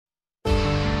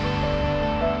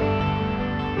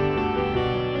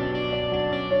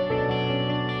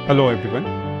Hello everyone,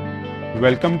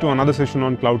 welcome to another session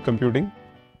on cloud computing.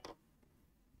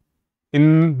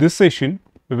 In this session,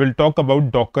 we will talk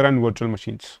about Docker and virtual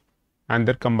machines and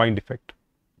their combined effect.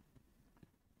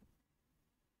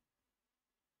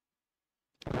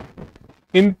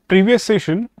 In previous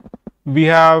session, we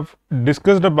have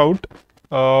discussed about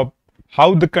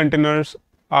how the containers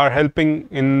are helping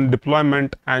in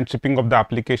deployment and shipping of the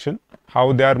application,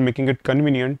 how they are making it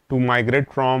convenient to migrate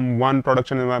from one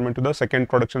production environment to the second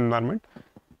production environment.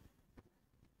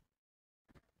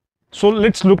 So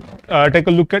let's take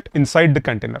a look at inside the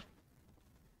container.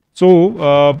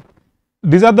 So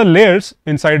these are the layers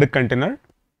inside the container.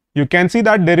 You can see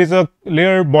that there is a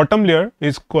layer, bottom layer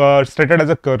is stated as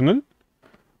a kernel.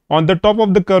 On the top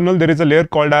of the kernel, there is a layer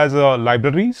called as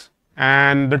libraries,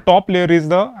 and the top layer is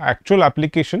the actual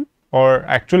application or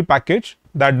actual package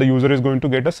that the user is going to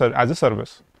get as a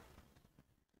service.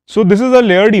 So this is a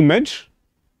layered image.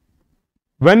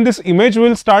 When this image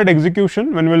will start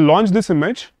execution, when we will launch this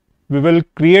image, we will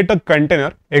create a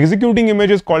container. Executing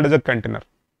image is called as a container.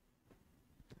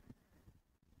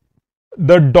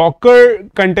 The Docker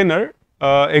container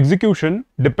execution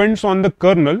depends on the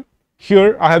kernel.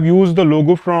 Here I have used the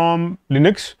logo from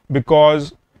Linux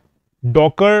because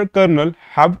Docker kernel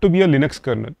have to be a Linux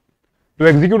kernel. To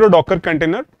execute a Docker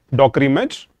container, Docker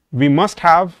image, we must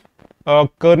have a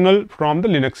kernel from the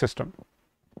Linux system.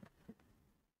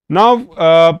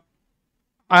 Now,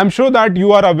 I am sure that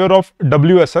you are aware of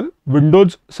WSL,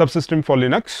 Windows Subsystem for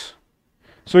Linux.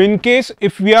 So in case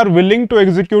if we are willing to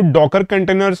execute Docker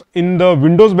containers in the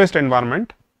Windows based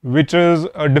environment, which is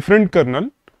a different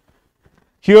kernel,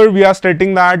 here we are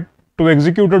stating that to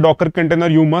execute a Docker container,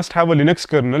 you must have a Linux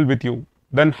kernel with you.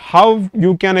 Then how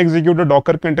you can execute a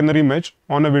Docker container image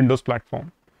on a Windows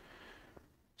platform?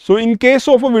 So in case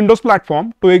of a Windows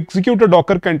platform, to execute a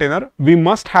Docker container, we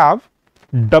must have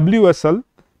WSL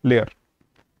layer,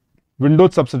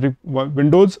 Windows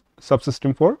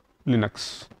Subsystem for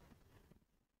Linux.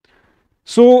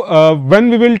 So when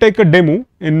we will take a demo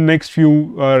in next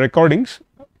few recordings,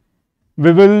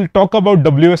 we will talk about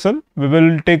WSL. We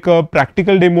will take a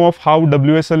practical demo of how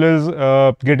WSL is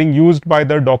getting used by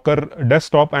the Docker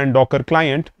desktop and Docker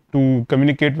client to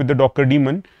communicate with the Docker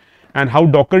daemon, and how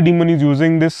Docker daemon is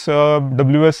using this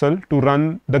WSL to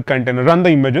run the container, run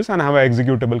the images and have an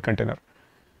executable container.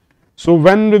 So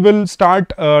when we will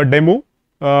start a demo,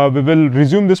 we will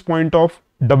resume this point of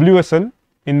WSL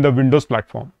in the Windows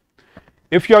platform.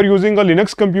 If you are using a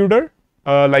Linux computer,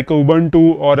 like a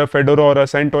Ubuntu or a Fedora or a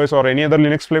CentOS or any other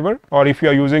Linux flavor, or if you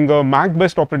are using a Mac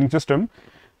based operating system,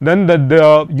 then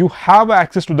you have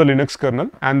access to the Linux kernel,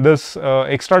 and this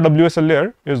extra WSL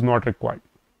layer is not required.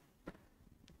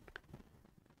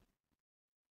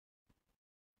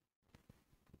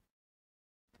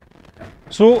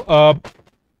 So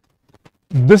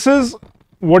this is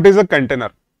what is a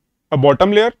container: a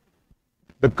bottom layer,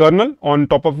 the kernel on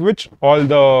top of which all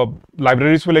the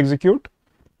libraries will execute.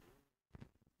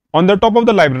 On the top of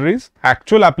the libraries,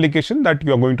 actual application that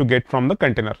you are going to get from the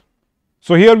container.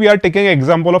 So here we are taking an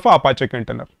example of a Apache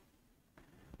container.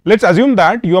 Let's assume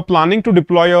that you are planning to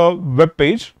deploy a web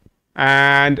page,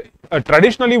 and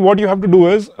traditionally what you have to do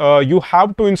is you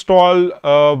have to install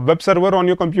a web server on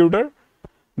your computer,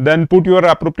 then put your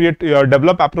appropriate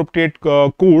develop appropriate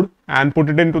code and put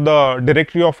it into the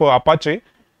directory of Apache,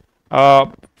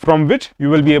 from which you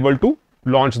will be able to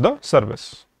launch the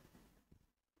service.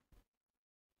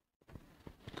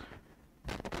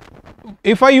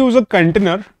 If I use a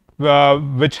container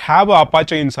which have a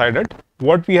Apache inside it,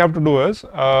 what we have to do is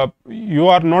we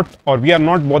are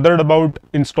not bothered about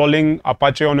installing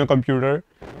Apache on your computer.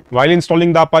 While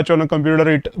installing the Apache on a computer,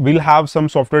 it will have some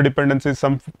software dependencies,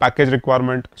 some package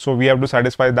requirement, so we have to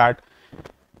satisfy that.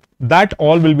 That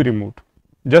all will be removed.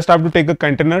 Just have to take a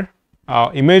container,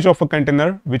 image of a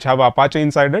container which have Apache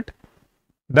inside it,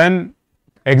 then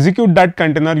execute that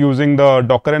container using the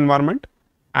Docker environment,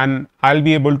 and I'll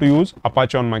be able to use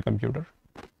Apache on my computer.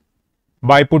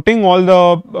 By putting all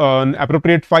the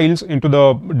appropriate files into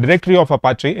the directory of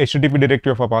Apache, HTTP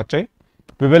directory of Apache,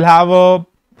 we will have a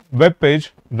web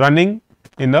page running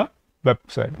in the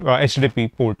website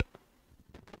HTTP port.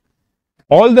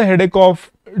 All the headache of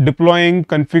deploying,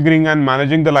 configuring and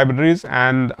managing the libraries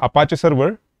and Apache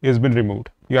server is been removed.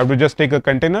 You have to just take a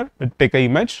container, take an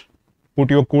image, put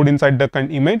your code inside the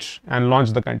image and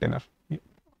launch the container.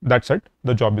 That's it,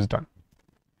 the job is done.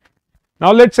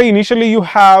 Now let's say initially you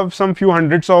have some few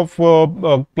hundreds of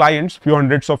clients, few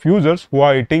hundreds of users who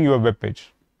are hitting your web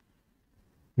page.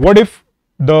 What if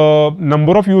the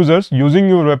number of users using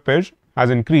your web page has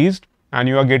increased and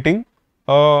you are getting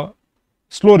a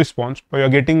slow response, or you are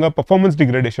getting a performance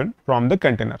degradation from the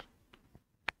container?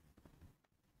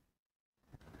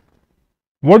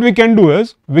 What we can do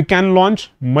is we can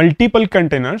launch multiple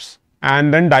containers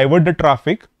and then divert the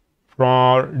traffic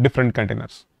for different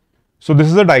containers. So this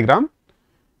is a diagram.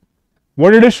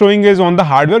 What it is showing is on the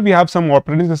hardware we have some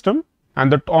operating system,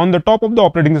 and on the top of the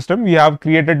operating system we have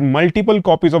created multiple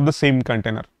copies of the same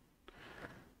container.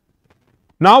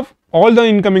 Now all the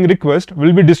incoming requests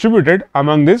will be distributed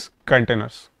among these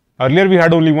containers. Earlier we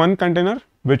had only one container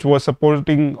which was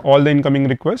supporting all the incoming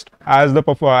requests. As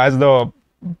the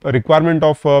requirement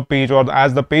of a page or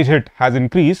as the page hit has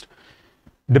increased,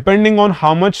 depending on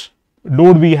how much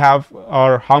load we have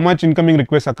or how much incoming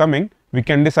requests are coming, we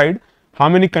can decide how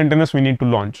many containers we need to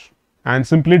launch and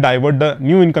simply divert the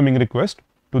new incoming request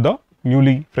to the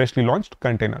freshly launched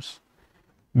containers.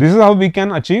 This is how we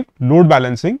can achieve load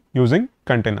balancing using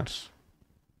containers.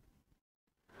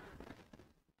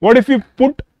 What if we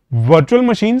put virtual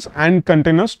machines and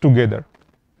containers together?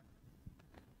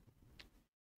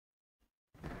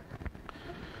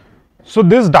 So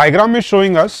this diagram is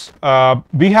showing us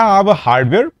we have a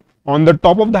hardware. On the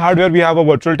top of the hardware we have a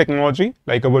virtual technology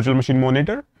like a virtual machine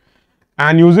monitor,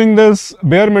 and using this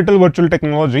bare metal virtual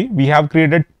technology we have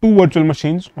created two virtual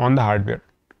machines on the hardware,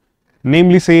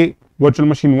 namely say virtual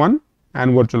machine 1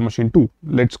 and virtual machine 2.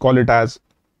 Let's call it as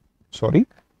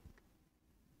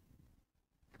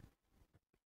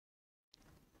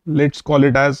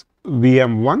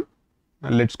VM1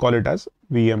 and let's call it as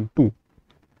VM2.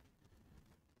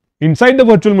 Inside the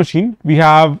virtual machine we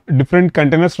have different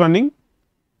containers running.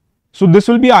 So this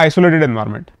will be an isolated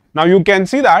environment. Now you can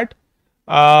see that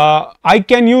I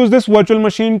can use this virtual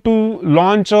machine to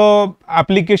launch a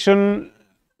application.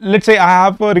 Let's say I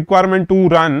have a requirement to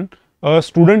run a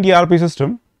student ERP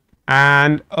system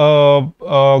and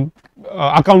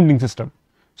accounting system.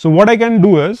 So what I can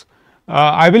do is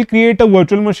I will create a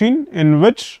virtual machine in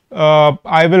which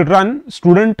I will run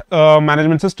student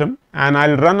management system, and I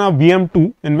will run a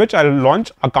VM2 in which I will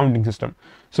launch accounting system.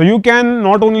 So you can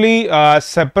not only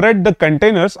separate the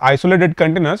containers, isolated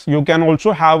containers, you can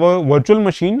also have a virtual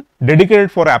machine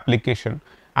dedicated for application,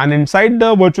 and inside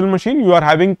the virtual machine you are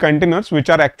having containers which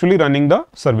are actually running the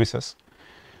services.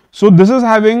 So this is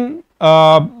having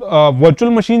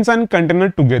virtual machines and container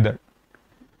together.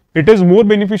 It is more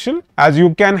beneficial as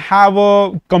you can have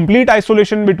a complete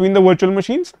isolation between the virtual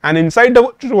machines, and inside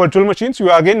the virtual machines you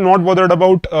are again not bothered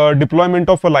about deployment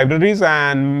of libraries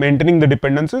and maintaining the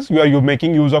dependencies. You are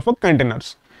making use of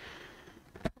containers.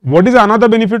 What is another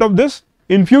benefit of this?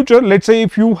 In future, let's say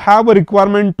if you have a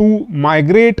requirement to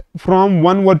migrate from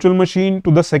one virtual machine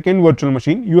to the second virtual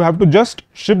machine, you have to just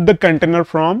ship the container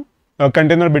from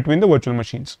container between the virtual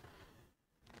machines.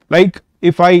 Like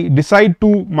if I decide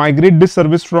to migrate this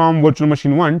service from virtual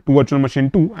machine 1 to virtual machine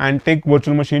 2 and take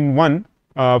virtual machine 1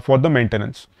 for the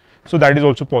maintenance. So that is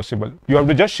also possible. You have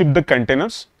to just ship the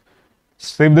containers,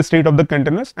 save the state of the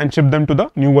containers and ship them to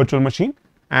the new virtual machine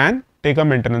and take a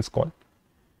maintenance call.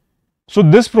 So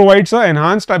this provides an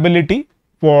enhanced ability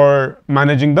for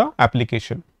managing the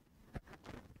application.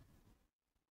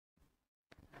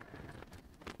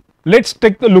 Let's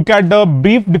take a look at the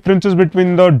brief differences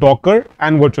between the Docker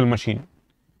and virtual machine.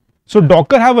 So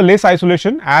Docker have a less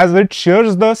isolation as it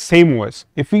shares the same OS.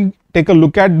 If we take a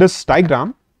look at this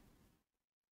diagram,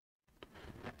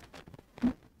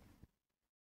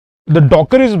 the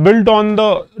Docker is built on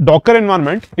the Docker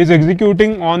environment is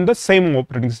executing on the same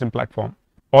operating system platform.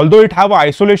 Although it have a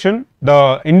isolation,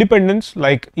 the independence,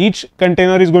 like each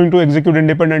container is going to execute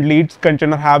independently, each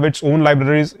container have its own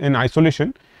libraries in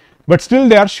isolation, but still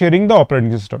they are sharing the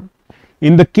operating system.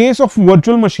 In the case of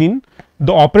virtual machine,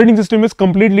 the operating system is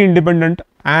completely independent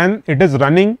and it is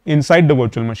running inside the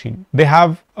virtual machine. They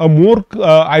have a more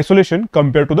isolation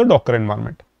compared to the Docker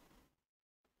environment.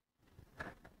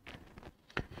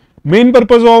 Main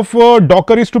purpose of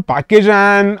Docker is to package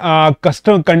and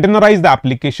containerize the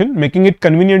application, making it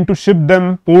convenient to ship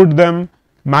them, port them,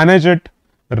 manage it,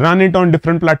 run it on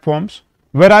different platforms.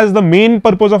 Whereas the main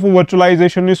purpose of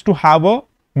virtualization is to have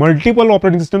multiple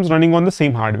operating systems running on the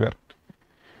same hardware.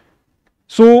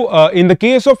 So in the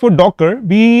case of Docker,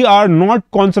 we are not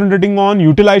concentrating on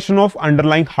utilization of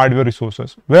underlying hardware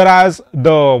resources, whereas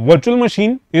the virtual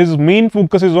machine is main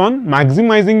focus is on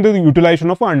maximizing the utilization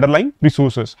of underlying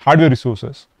resources, hardware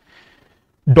resources.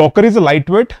 Docker is a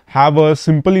lightweight, have a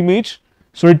simple image,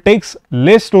 so it takes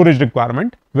less storage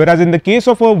requirement, whereas in the case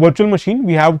of a virtual machine,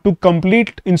 we have to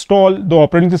install the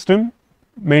operating system,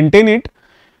 maintain it,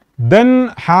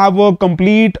 then have a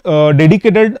complete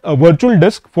dedicated virtual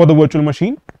disk for the virtual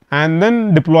machine and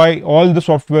then deploy all the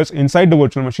softwares inside the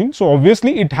virtual machine. So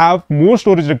obviously it have more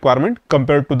storage requirement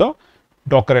compared to the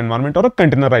Docker environment or a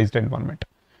containerized environment.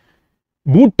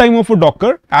 boot time of a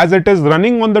Docker, as it is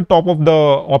running on the top of the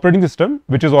operating system,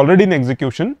 which is already in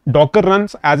execution, Docker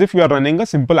runs as if you are running a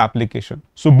simple application.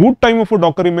 So boot time of a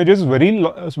Docker image is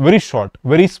very short,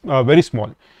 very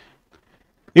small.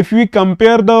 If we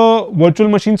compare the virtual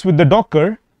machines with the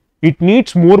Docker, it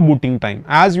needs more booting time,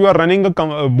 as you are running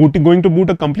going to boot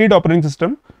a complete operating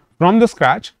system from the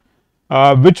scratch,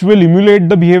 which will emulate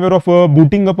the behavior of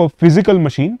booting up a physical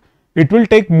machine. It will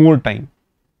take more time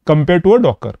compared to a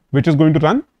Docker, which is going to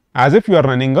run as if you are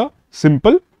running a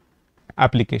simple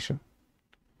application.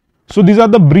 So these are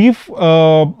the brief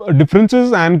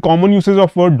differences and common uses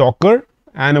of a Docker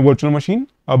and a virtual machine.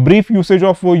 A brief usage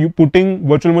of you putting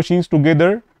virtual machines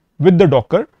together with the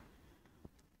Docker.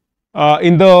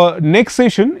 In the next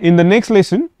session, in the next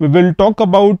lesson, we will talk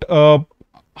about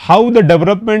how the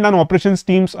development and operations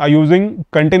teams are using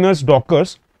containers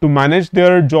Dockers to manage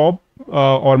their job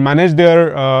or manage their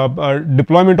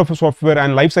deployment of a software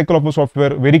and life cycle of a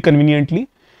software very conveniently,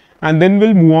 and then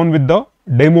we'll move on with the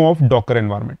demo of Docker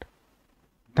environment.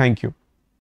 Thank you.